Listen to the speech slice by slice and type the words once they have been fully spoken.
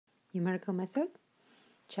Numerical Method,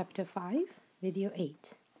 Chapter 5, Video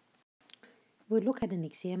 8. We'll look at an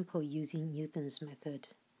example using Newton's method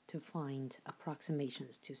to find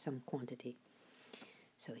approximations to some quantity.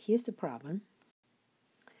 So here's the problem.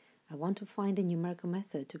 I want to find a numerical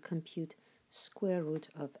method to compute square root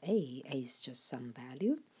of a is just some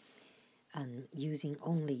value, and using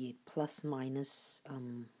only plus minus,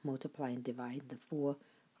 multiply and divide the four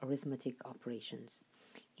arithmetic operations,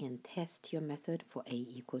 and test your method for a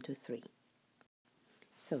equal to 3.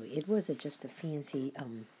 So it was just a fancy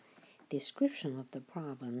description of the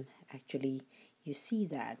problem. Actually, you see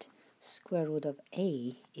that square root of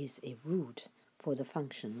a is a root for the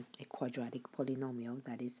function, a quadratic polynomial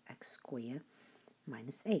that is x squared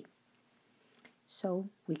minus a. So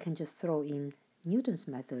we can just throw in Newton's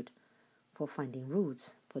method for finding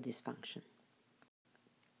roots for this function.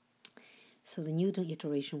 So the Newton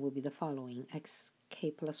iteration will be the following.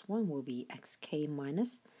 Xk plus 1 will be xk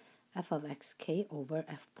minus f of xk over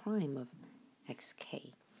f prime of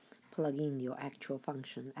xk. Plug in your actual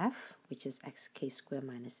function f, which is xk squared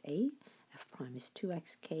minus a. F prime is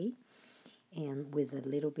 2xk. And with a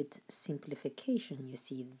little bit simplification, you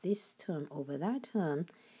see this term over that term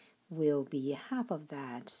will be half of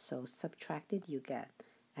that. So subtracted, you get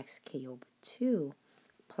xk over 2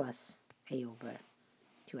 plus a over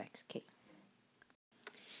 2xk.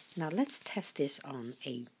 Now let's test this on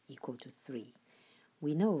a equal to 3.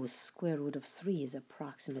 We know square root of 3 is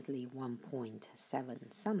approximately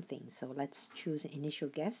 1.7 something. So let's choose an initial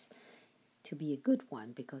guess to be a good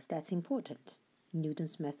one because that's important.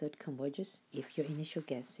 Newton's method converges if your initial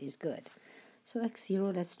guess is good. So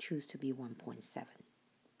x0, let's choose to be 1.7.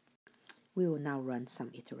 We will now run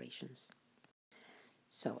some iterations.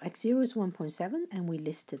 So x0 is 1.7, and we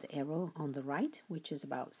listed the arrow on the right, which is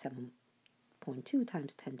about 7.2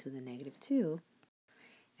 times 10 to the negative 2.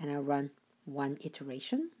 And I run one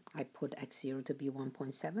iteration. I put x0 to be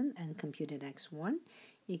 1.7 and computed x1.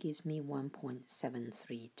 It gives me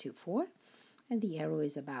 1.7324. And the arrow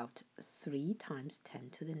is about 3 times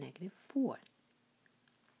 10 to the negative 4.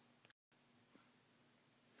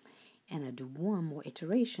 And I do one more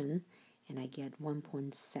iteration, and I get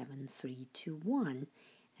 1.7321,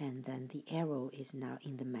 and then the arrow is now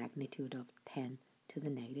in the magnitude of 10 to the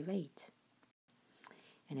negative 8.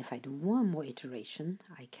 And if I do one more iteration,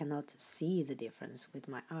 I cannot see the difference with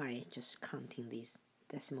my eye, just counting these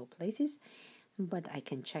decimal places, but I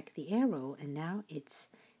can check the arrow, and now it's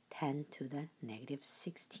 10 to the negative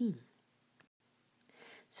 16.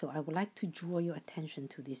 So I would like to draw your attention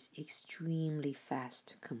to this extremely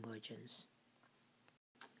fast convergence.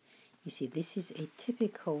 You see, this is a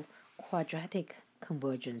typical quadratic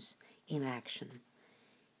convergence in action.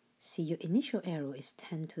 See, your initial arrow is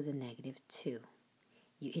 10 to the negative 2.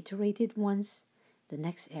 You iterate it once, the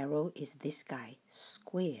next arrow is this guy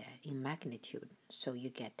square in magnitude, so you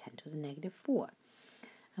get 10 to the negative 4.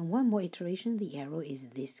 And one more iteration, the arrow is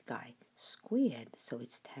this guy squared, so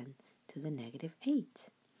it's 10 to the negative 8.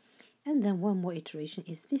 And then one more iteration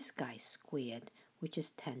is this guy squared, which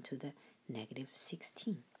is 10 to the negative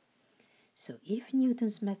 16. So if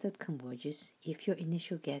Newton's method converges, if your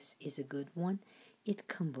initial guess is a good one, it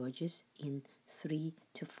converges in 3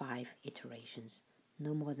 to 5 iterations,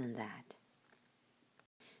 no more than that.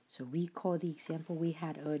 So recall the example we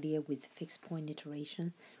had earlier with fixed point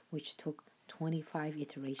iteration, which took 25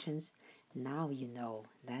 iterations. Now you know.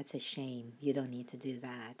 That's a shame. You don't need to do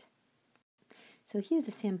that. So here's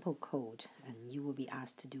a sample code, and you will be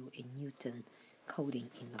asked to do a Newton coding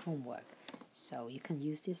in the homework. So you can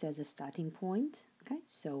use this as a starting point. Okay,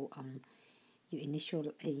 so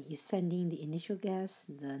you send in the initial guess,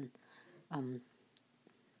 then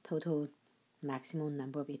total maximum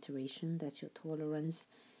number of iteration. That's your tolerance.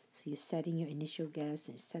 So you set in your initial guess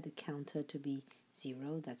and set the counter to be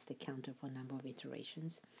 0. That's the counter for number of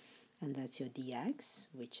iterations. And that's your dx,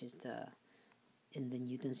 which is in the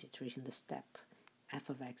Newton's iteration, the step f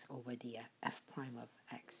of x over the f prime of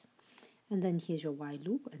x. And then here's your while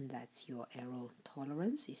loop, and that's your arrow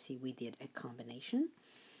tolerance. You see, we did a combination.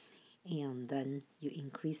 And then you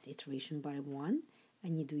increase the iteration by 1,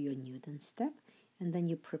 and you do your Newton step, and then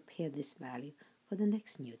you prepare this value for the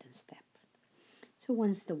next Newton step. So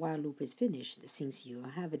once the while loop is finished, since you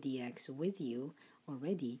have a dx with you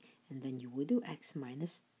already, and then you will do x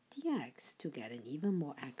minus dx to get an even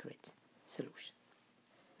more accurate solution.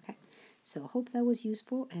 Okay, so hope that was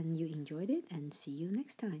useful and you enjoyed it, and see you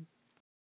next time.